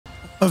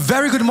A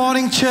very good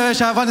morning,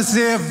 church. I want to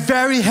say a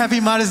very happy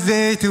Mother's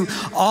Day to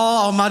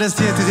all our mothers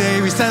here today.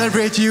 We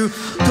celebrate you.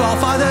 To our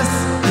fathers,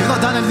 if you've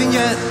not done anything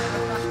yet,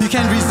 you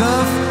can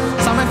reserve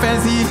somewhere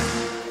fancy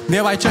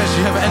nearby church.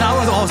 You have an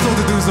hour or so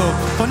to do so.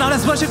 For now,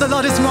 let's worship the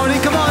Lord this morning.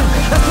 Come on,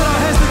 let's put our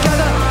hands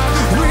together.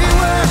 We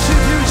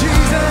worship you,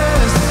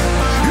 Jesus.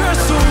 You're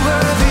so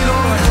worthy,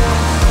 Lord.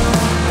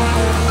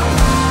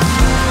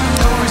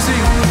 Come on, we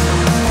sing.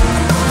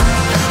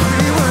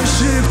 We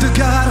worship the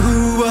God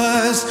who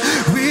was.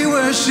 We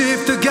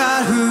worship the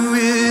God who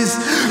is.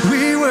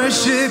 We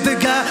worship the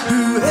God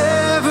who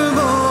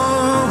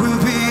evermore will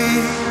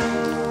be.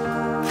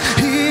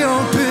 He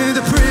opened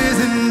the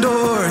prison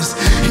doors.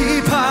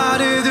 He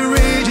parted the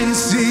raging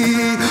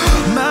sea.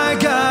 My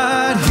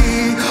God,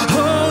 He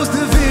holds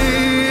the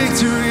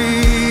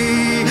victory.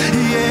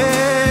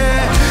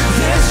 Yeah.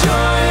 There's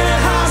joy in the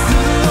house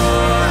of the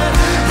Lord.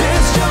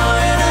 There's joy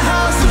in the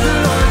house of the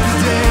Lord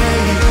today.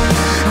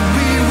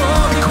 We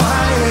won't be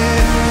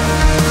quiet.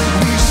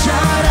 We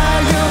shout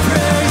out your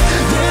praise.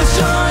 There's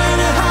joy in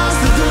the house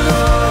of the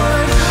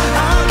Lord.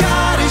 Our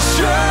God is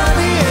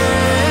surely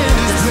in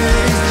this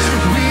place.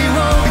 We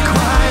won't be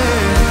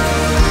quiet.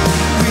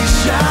 We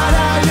shout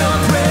out your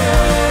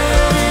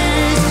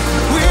praise.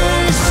 We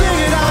sing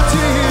it out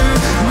to you.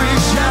 We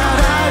shout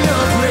out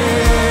your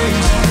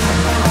praise.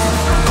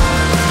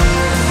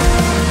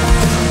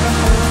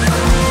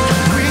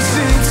 We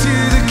sing to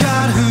the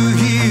God who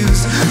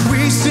heals.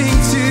 We sing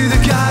to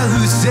the God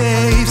who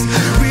saves.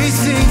 We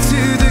sing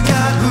to the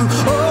God who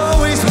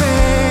always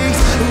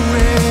makes a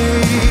way.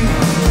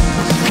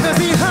 'Cause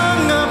He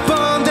hung up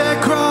on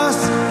that cross,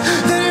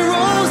 then He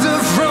rose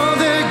up from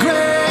that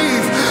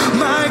grave.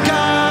 My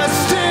God,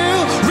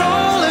 still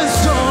rolling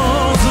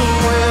souls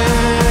away.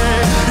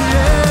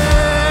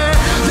 Yeah.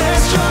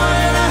 There's joy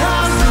in the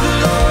house of the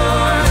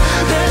Lord.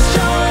 There's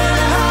joy in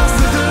the house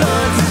of the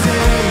Lord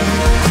today.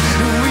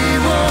 We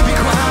won't be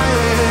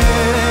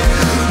quiet.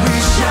 We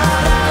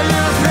shout out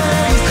your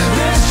praise.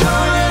 There's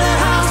joy in the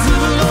house of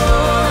the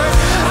Lord.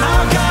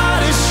 Our God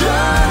is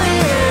surely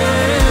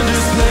in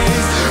this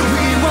place.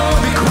 We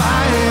won't be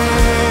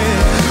quiet.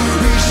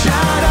 We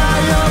shout out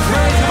your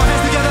praise. Put our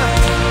hands together.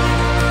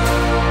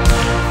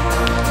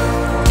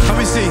 Let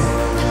me sing.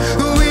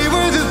 We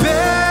were the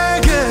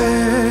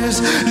beggars,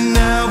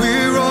 now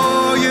we're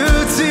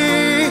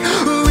royalty.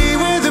 We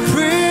were the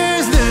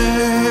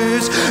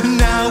prisoners,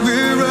 now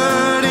we're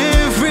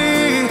running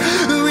free.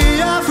 We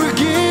are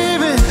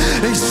forgiven,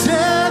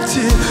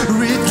 accepted,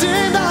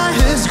 redeemed by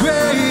His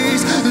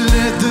grace.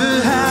 Let the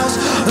house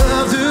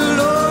of the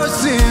Lord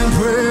sing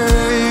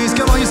praise.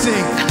 Come on, you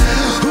sing.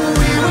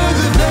 We were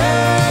the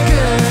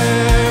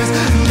beggars,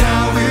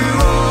 now we're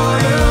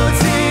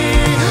royalty.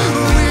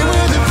 We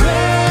were the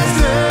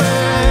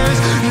prisoners,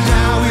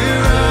 now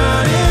we're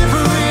running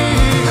free.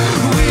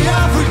 We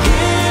are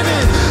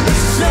forgiven,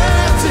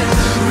 accepted,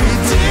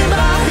 redeemed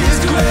by His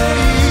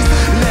grace.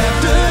 Let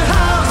the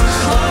house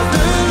of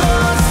the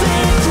Lord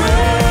sing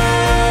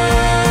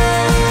praise.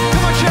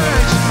 Come on,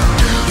 church.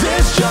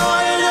 There's joy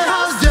in the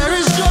house, there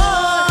is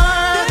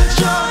joy. There's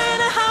joy in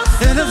the house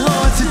in the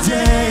Lord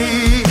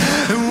today.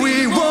 And we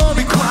won't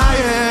be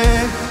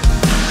quiet.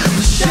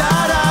 We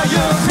shout out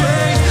your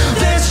praise.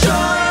 There's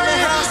joy in the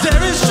house,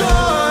 there is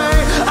joy.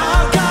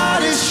 Our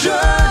God is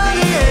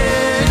surely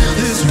in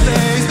this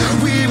place.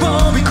 We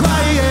won't be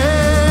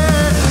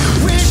quiet.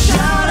 We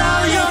shout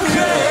out your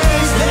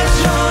praise. There's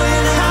joy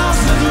in the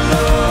house of the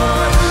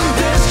Lord.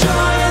 There's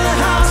joy in the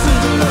house of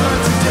the Lord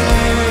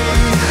today.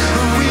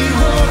 We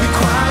won't be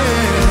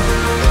quiet.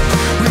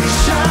 We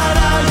shout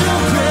out your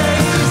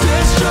praise.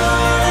 There's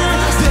joy,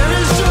 there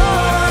is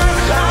joy.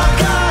 Our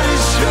God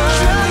is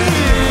surely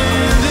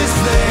in this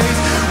place.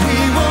 We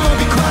won't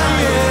be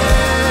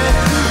quiet.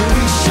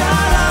 We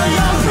shout out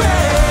your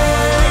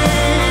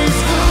praise.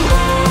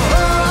 Oh,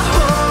 oh,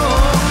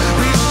 oh.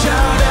 We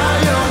shout out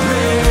your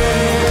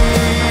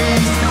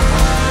praise.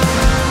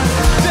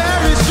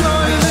 There is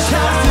joy in this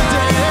house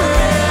today.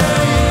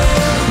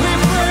 We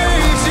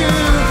praise you.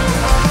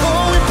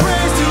 Oh, we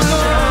praise you,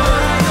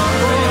 Lord.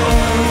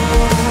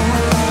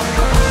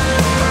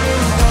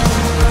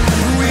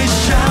 We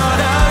shout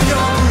out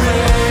your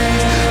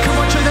praise. Come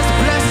on, church, let's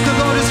bless the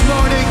Lord this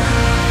morning.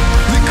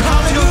 We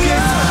come to your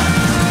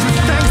gifts with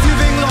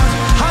thanksgiving, Lord.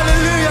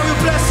 Hallelujah, we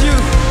bless you.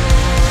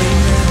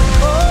 Amen.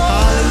 Oh,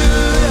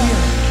 hallelujah.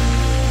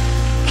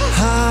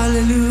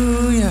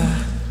 Hallelujah.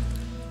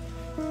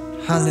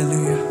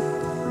 Hallelujah.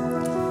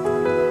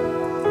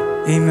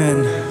 Amen.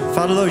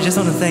 Father Lord, we just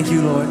want to thank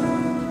you, Lord.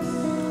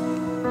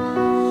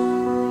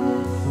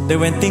 That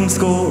when things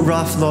go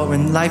rough, Lord,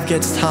 when life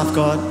gets tough,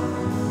 God,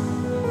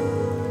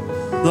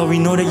 Lord, we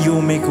know that you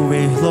will make a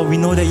way. Lord, we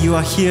know that you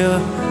are here.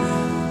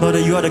 Lord,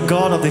 that you are the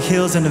God of the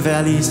hills and the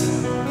valleys.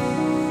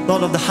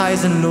 Lord, of the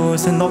highs and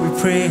lows. And Lord,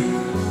 we pray,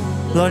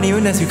 Lord,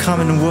 even as we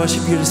come and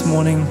worship you this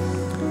morning,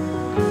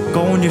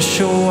 God, won't you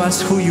show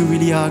us who you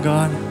really are,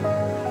 God?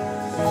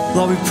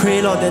 Lord, we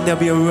pray, Lord, that there'll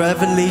be a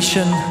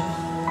revelation,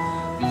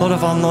 Lord,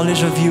 of our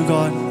knowledge of you,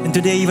 God. And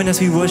today, even as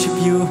we worship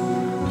you,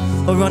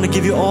 Lord, we want to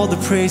give you all the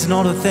praise and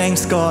all the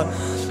thanks, God.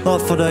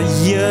 Lord, for the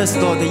years,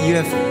 Lord, that you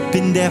have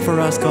been there for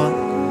us, God.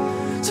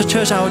 So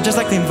church, I would just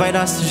like to invite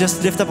us to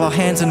just lift up our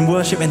hands and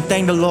worship and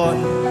thank the Lord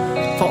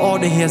for all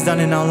that He has done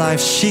in our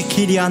lives.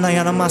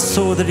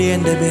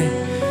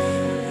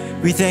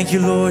 We thank you,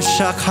 Lord.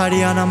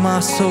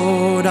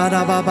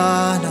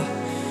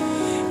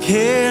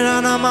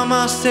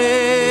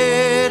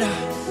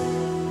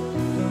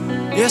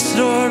 Yes,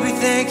 Lord, we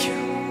thank you.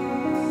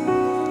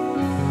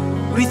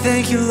 We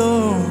thank you,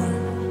 Lord.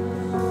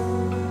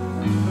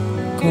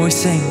 Come on, we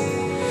sing.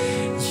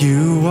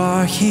 You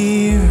are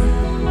here.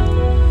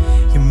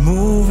 You're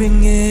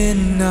moving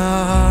in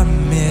our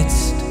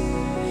midst.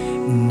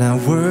 And I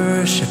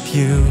worship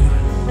you.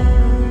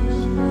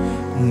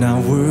 And I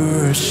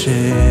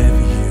worship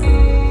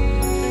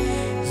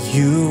you.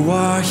 You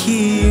are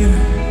here.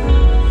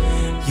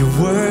 You're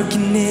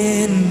working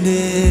in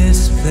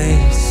this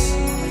place.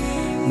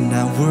 And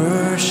I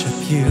worship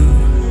you.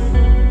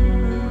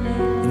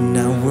 And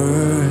I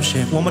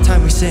worship. One more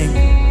time we sing.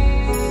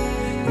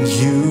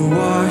 You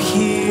are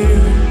here.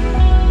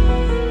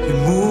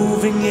 You're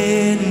moving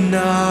in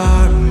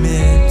our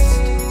midst.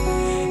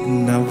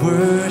 And I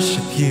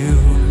worship you.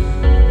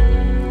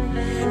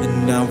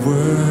 And I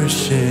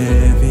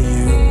worship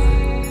you.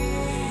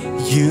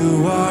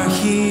 You are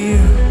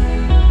here.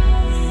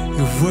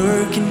 You're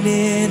working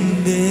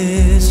in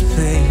this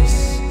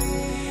place.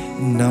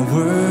 And I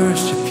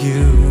worship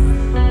you.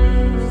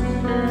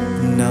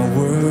 And I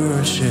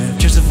worship.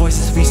 Just the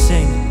voices we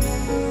sing.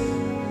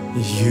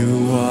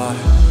 You are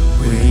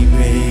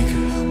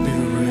Waymaker,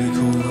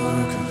 miracle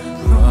worker,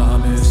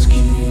 promise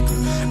keeper,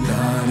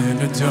 light in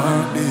the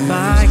darkness.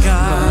 My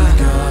God,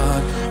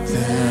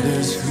 that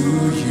is who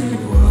you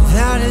are.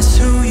 That is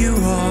who you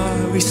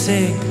are. We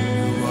sing.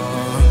 You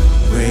are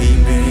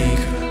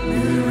Waymaker,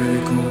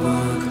 miracle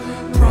worker,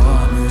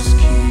 promise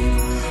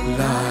keeper,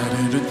 light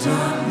in the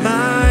darkness.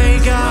 My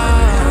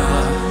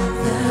God,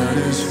 that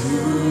is who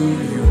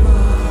you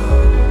are.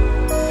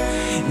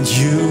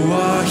 You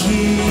are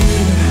here,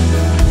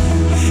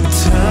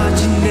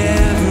 touching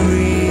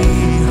every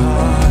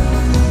heart.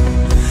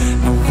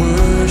 I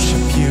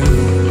worship you,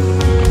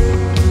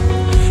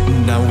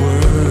 and I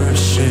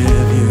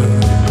worship you.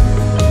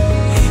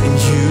 And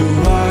you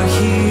are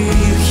here,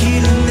 you're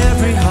healing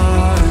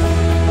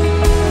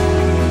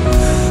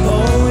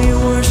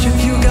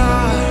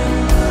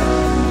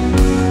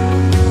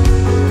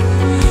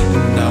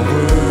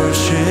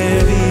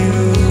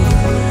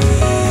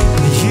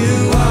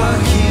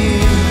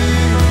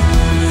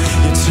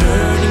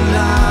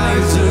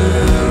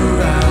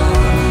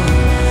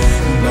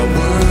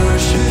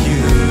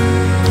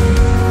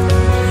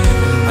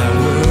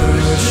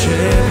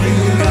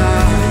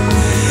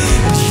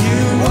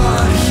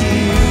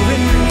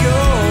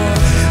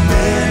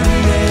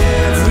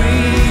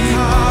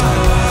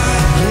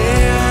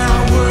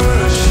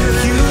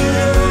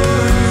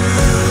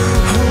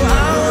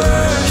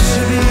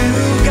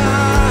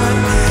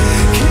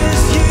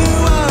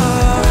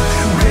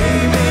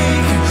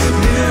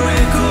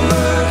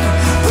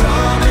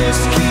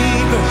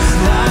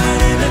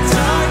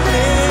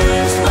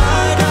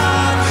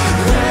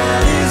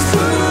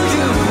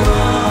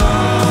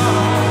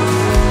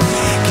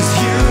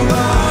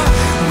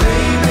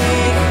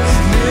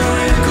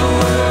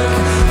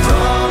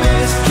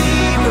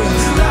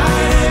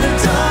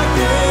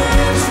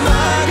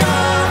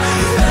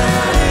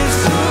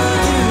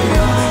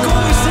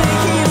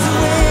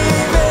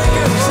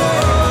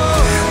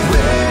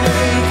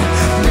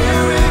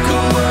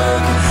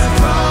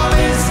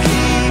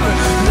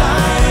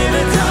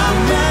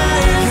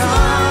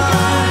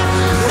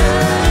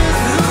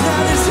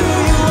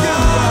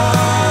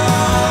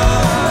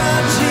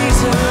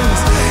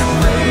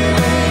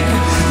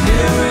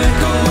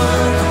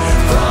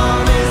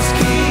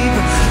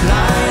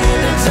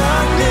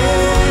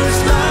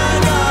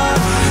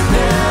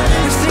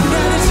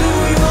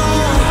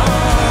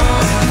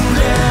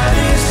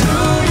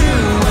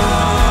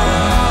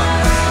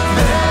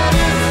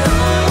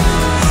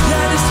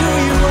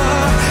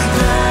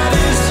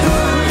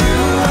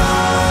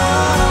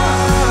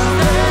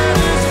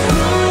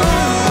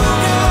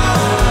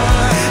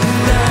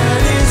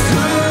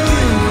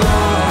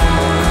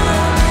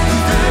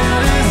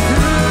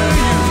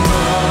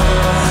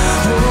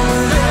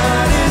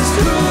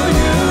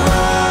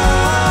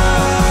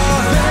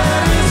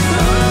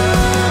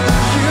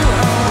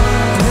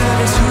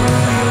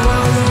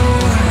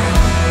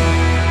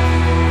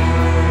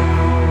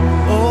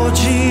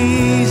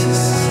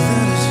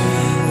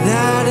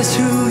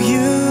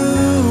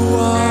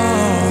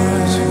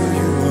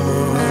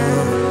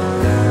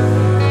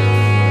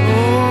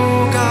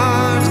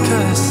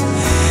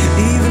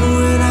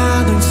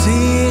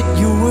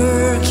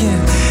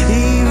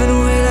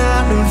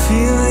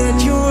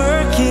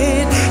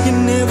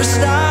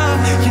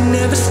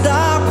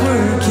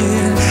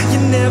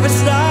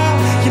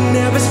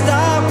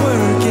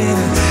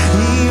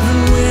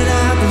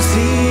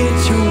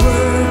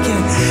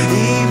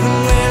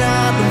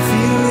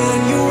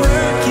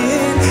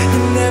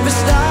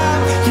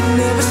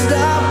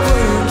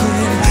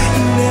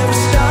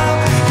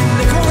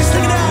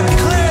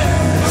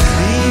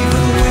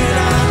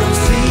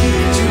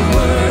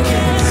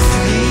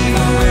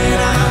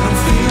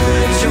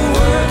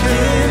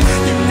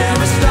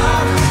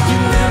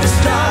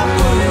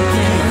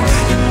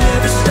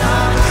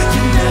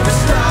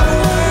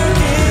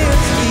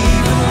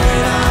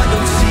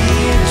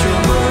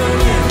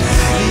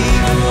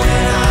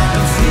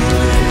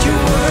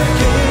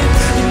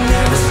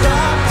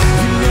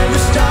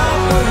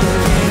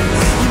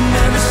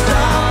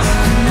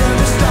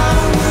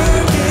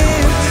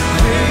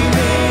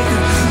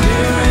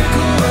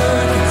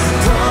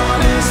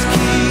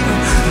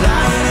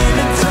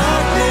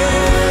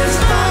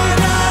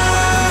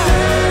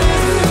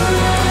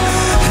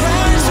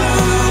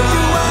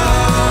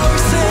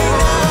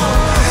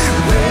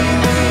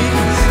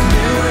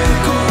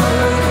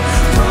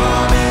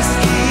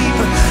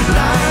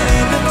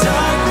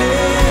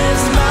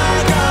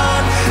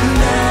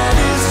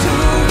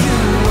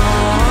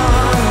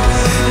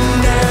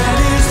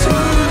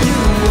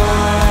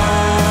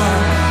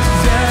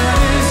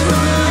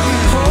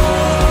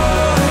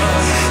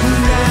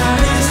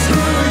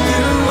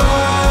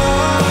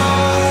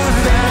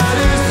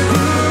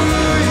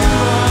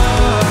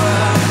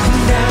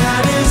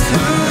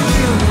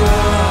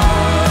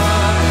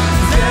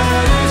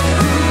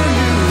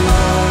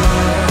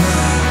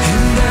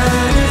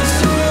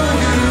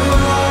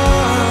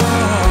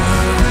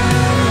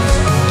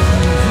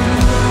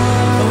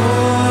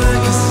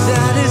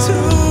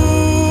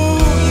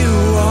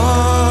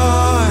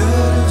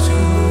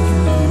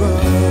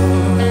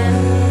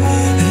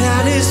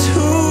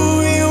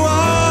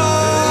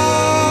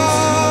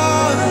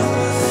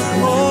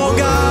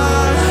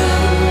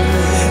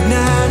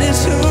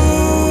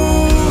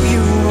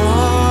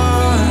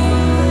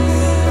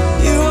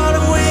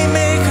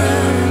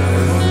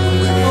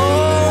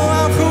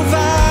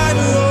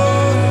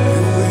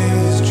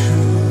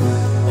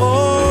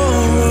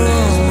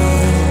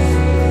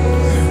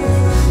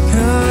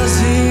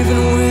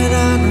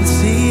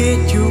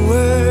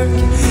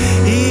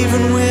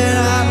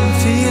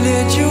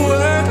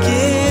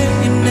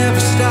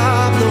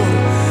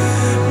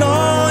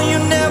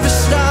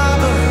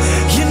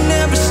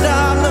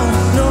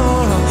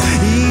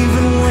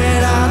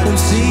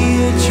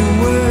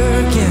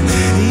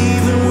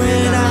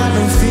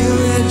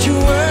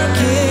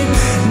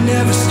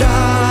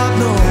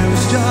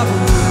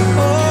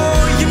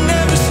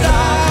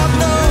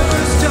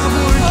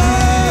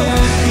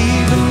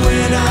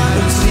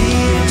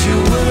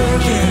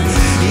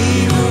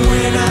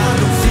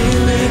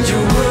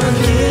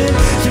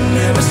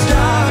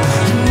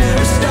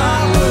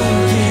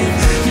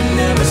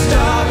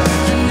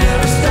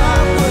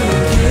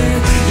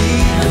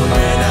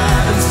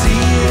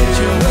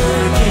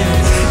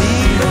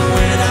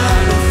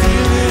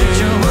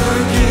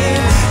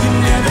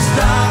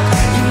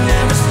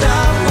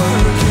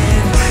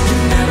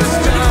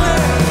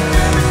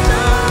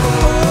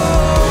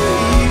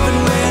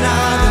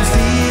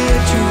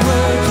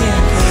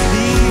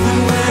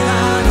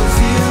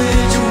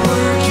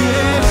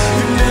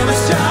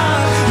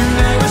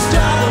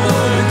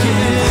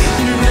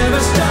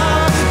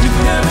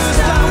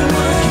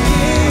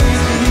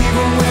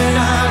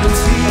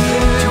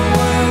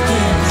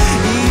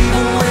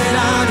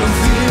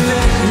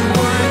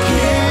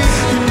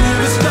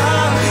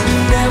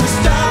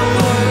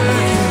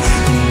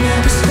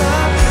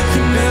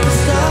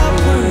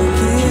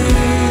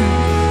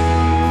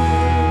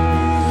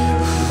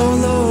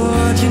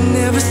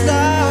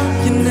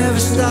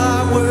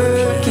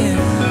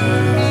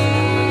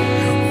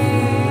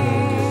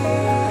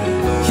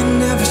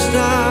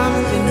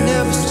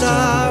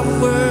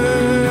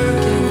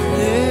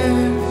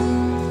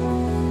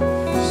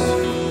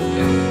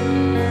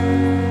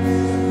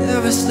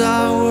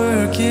are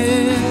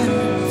working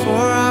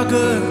for our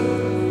good.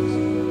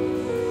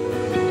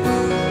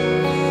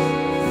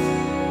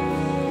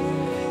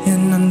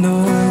 And I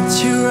know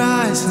that you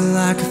rise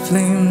like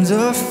flames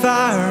of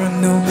fire.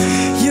 I know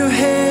your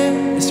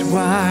hair is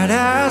white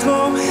as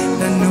wool.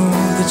 And I know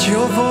that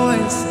your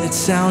voice, it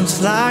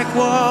sounds like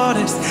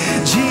waters.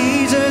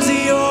 Jesus,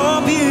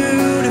 you're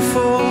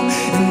beautiful.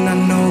 And I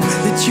know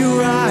that you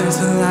rise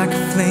like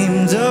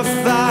flames of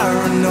fire.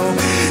 I know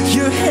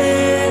your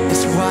hair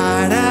is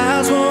white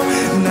as wool.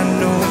 And I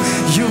know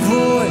your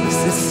voice,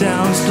 it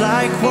sounds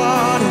like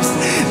waters.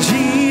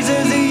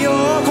 Jesus,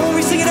 you're, come on,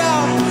 we sing it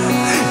out.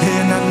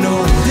 And I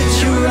know that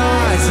you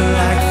rise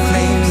like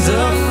flames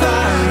of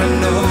fire. I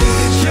know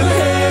your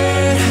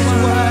head is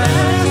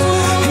white,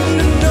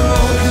 and I know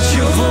that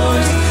your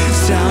voice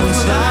sounds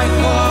like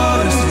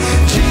waters.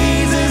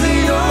 Jesus,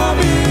 you're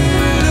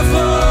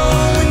beautiful.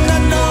 And I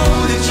know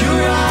that you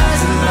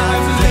rise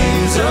like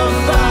flames of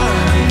fire.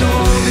 I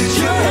know that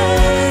your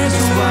head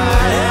is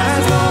white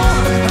as wool.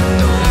 I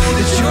know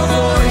that your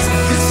voice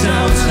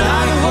sounds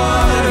like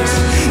waters.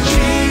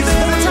 Jesus,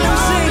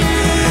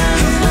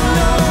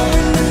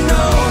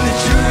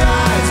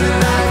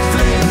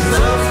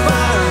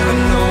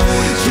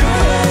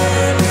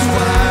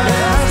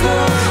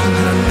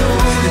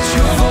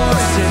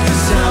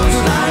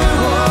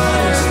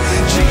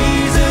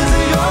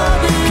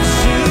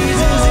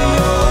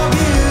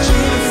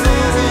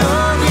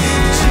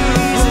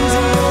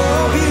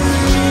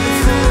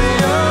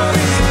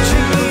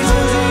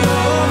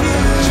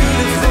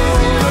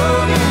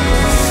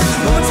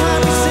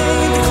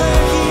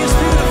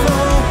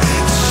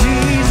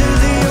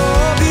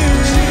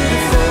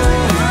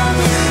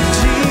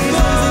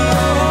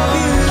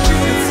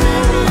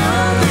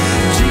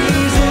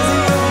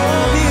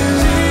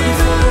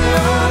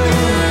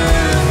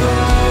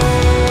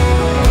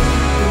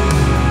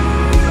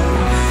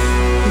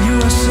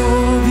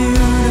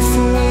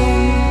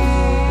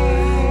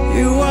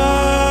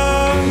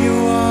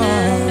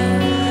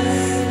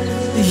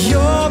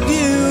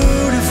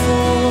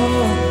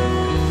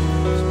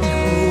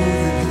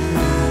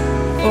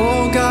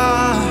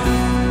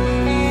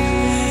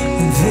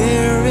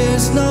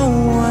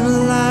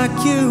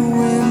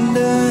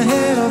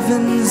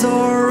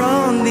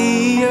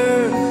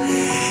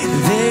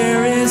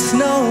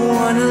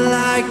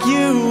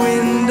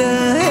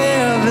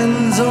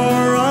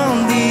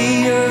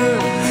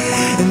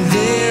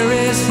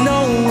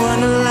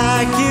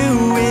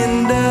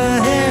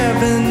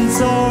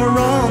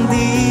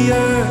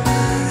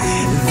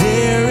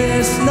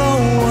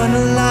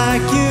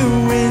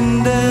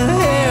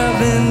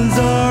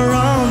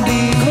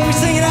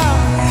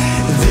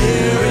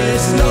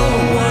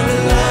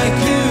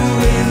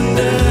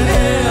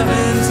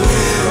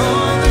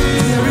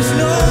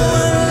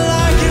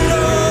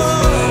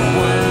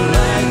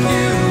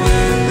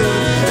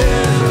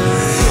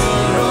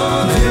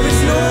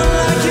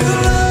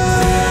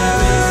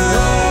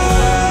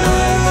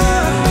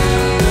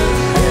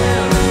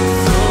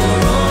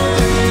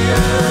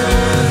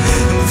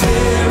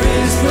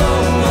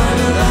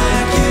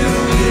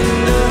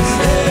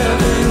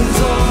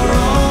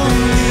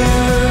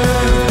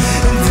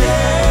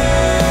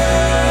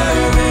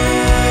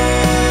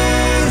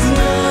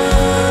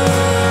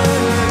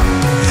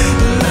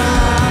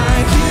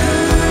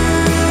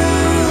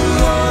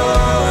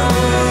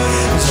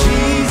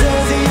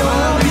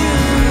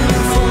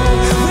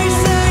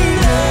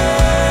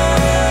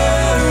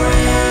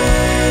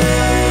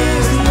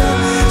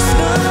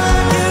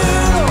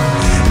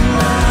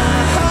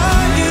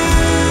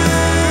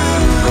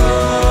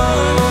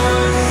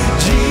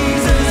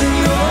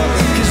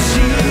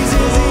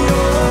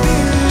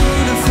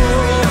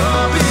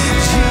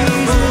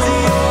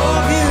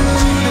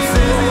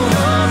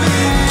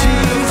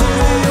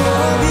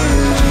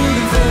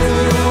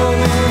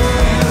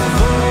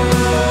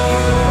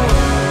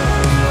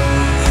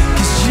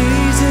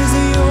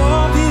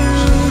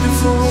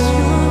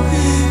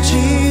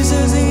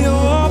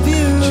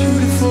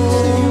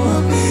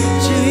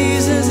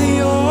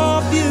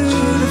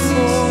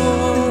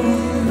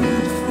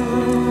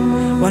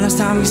 that's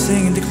how we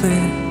sing.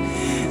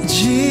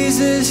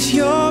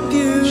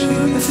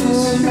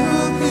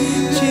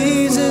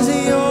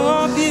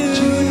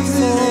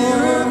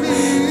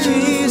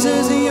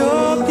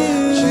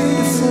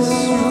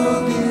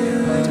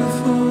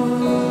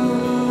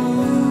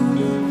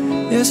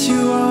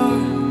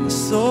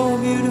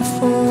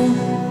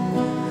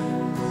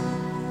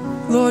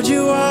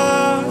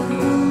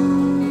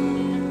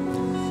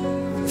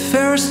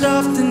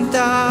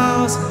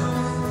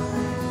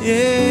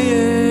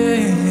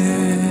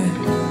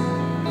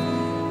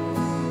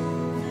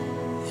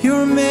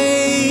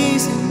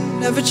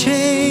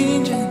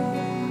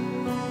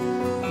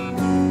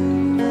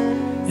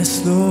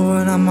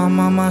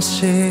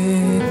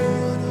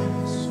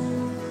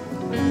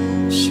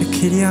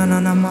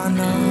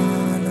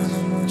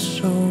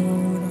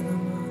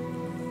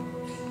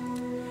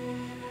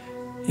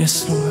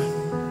 Yes, Lord.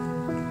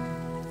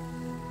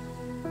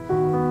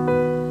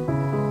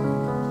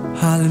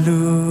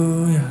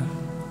 Hallelujah.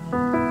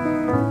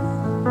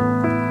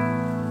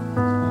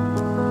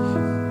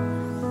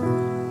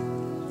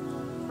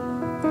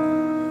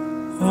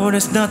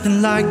 there's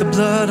nothing like the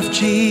blood of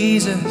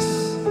Jesus.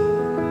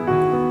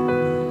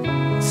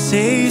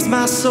 Saves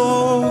my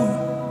soul.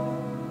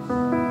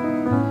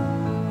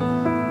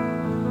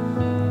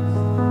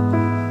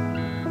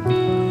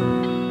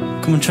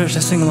 Come on, church,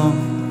 let's sing along.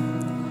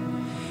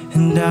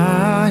 And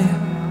I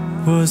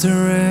was a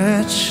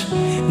wretch,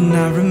 and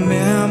I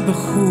remember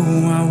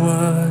who I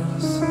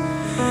was.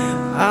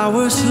 I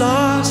was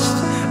lost,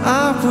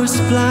 I was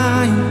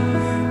blind,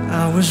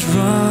 I was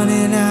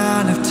running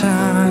out of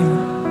time,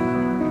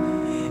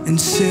 and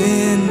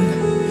sin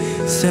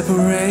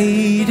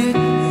separated,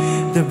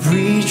 the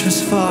breach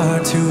was far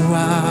too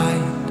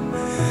wide.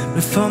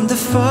 But from the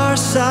far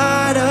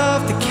side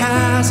of the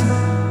chasm,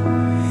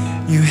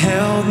 you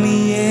held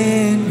me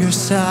in your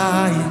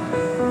sight.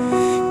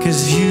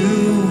 'Cause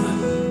you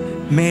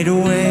made a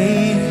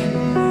way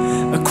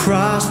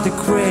across the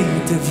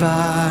great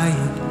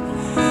divide,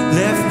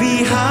 left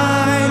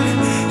behind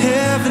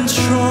heaven's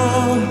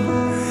throne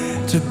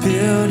to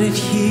build it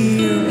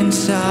here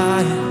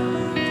inside.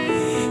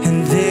 And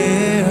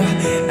there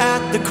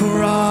at the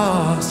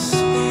cross,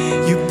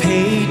 you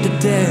paid the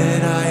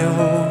debt I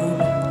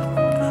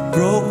owed,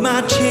 broke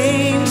my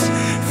chains,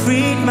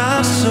 freed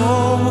my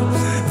soul.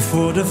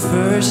 For the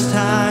first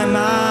time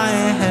I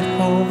had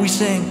hope. We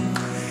sing,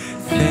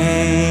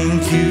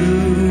 thank you,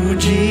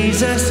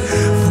 Jesus,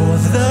 for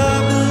the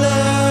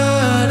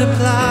blood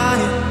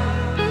applied.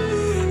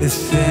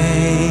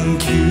 Thank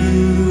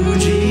you,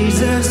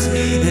 Jesus,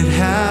 it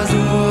has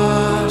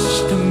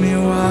washed me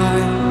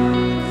white.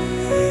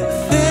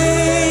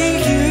 Thank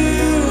you,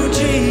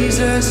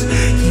 Jesus,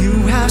 you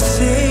have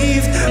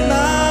saved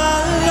my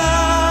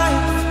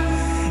life.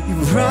 You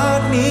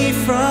brought me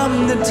from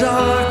the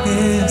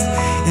darkness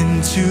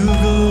into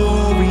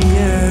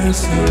glorious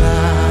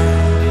light.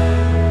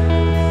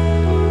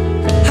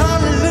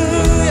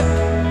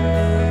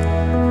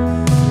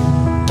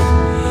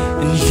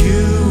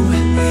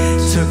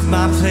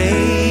 My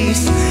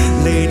place,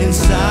 laid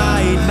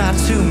inside my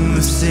tomb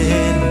of sin.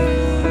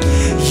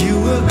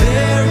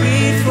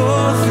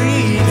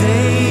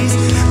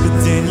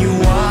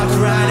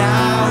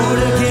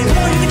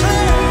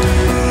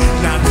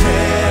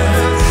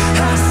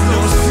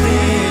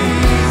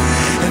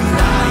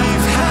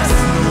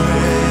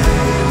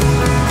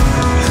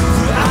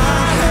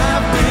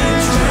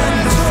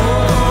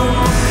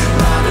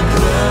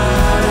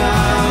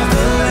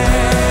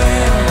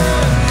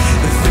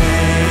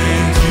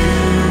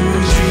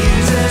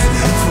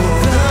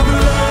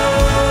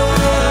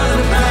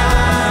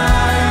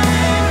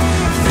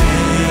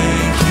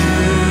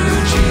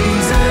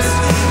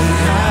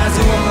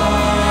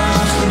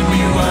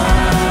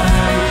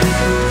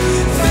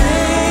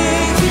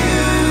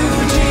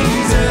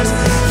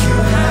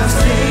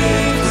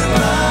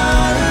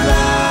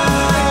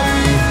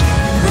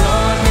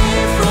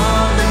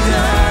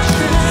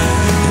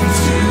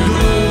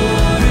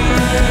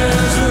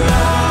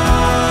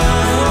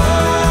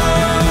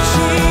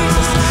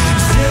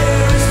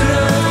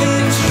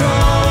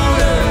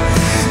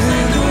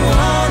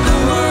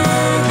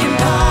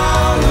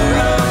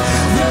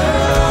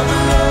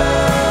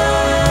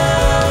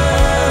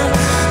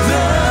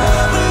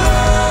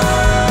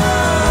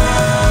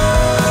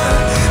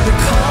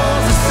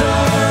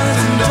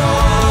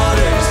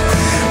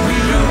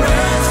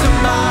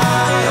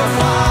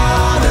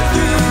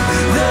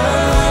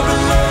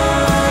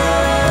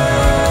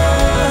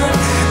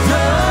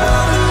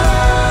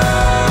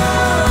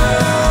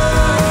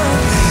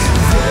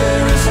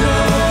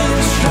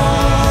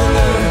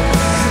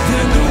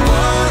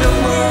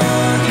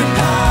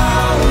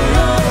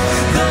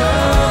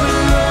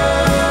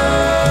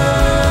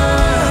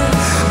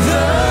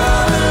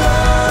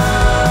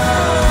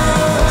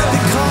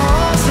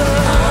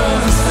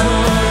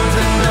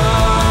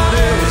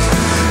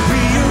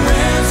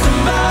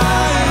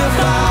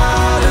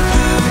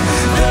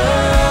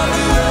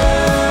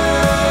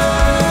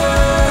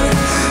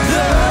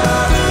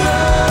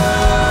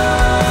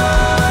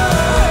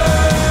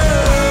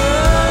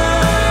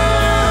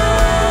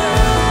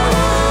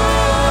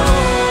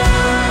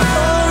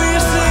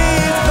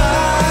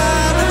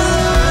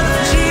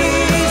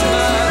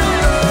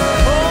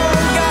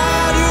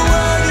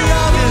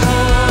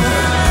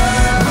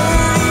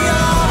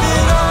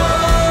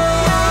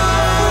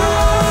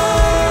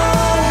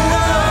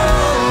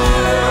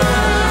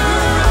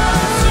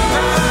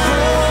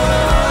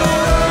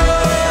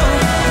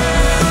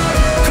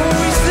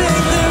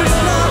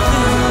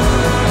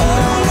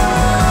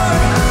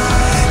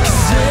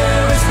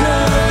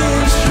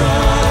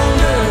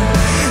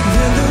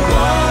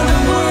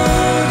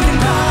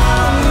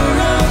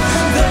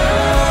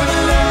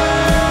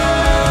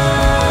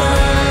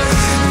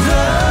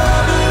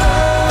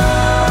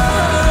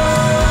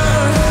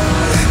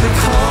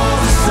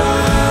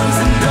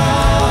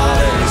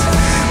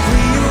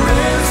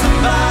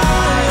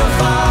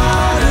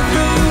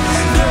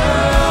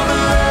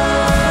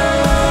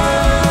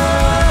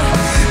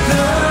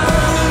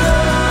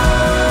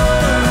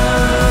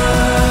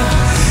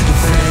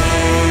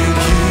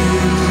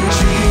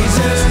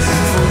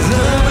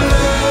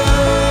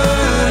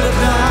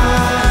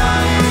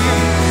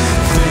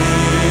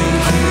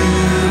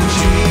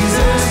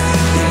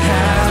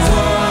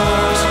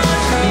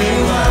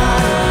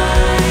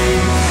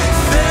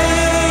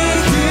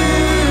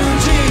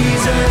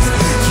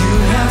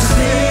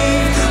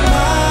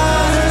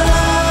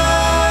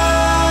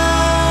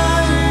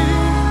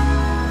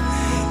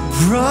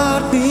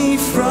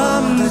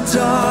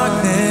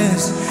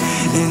 darkness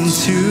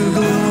into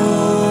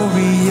glory.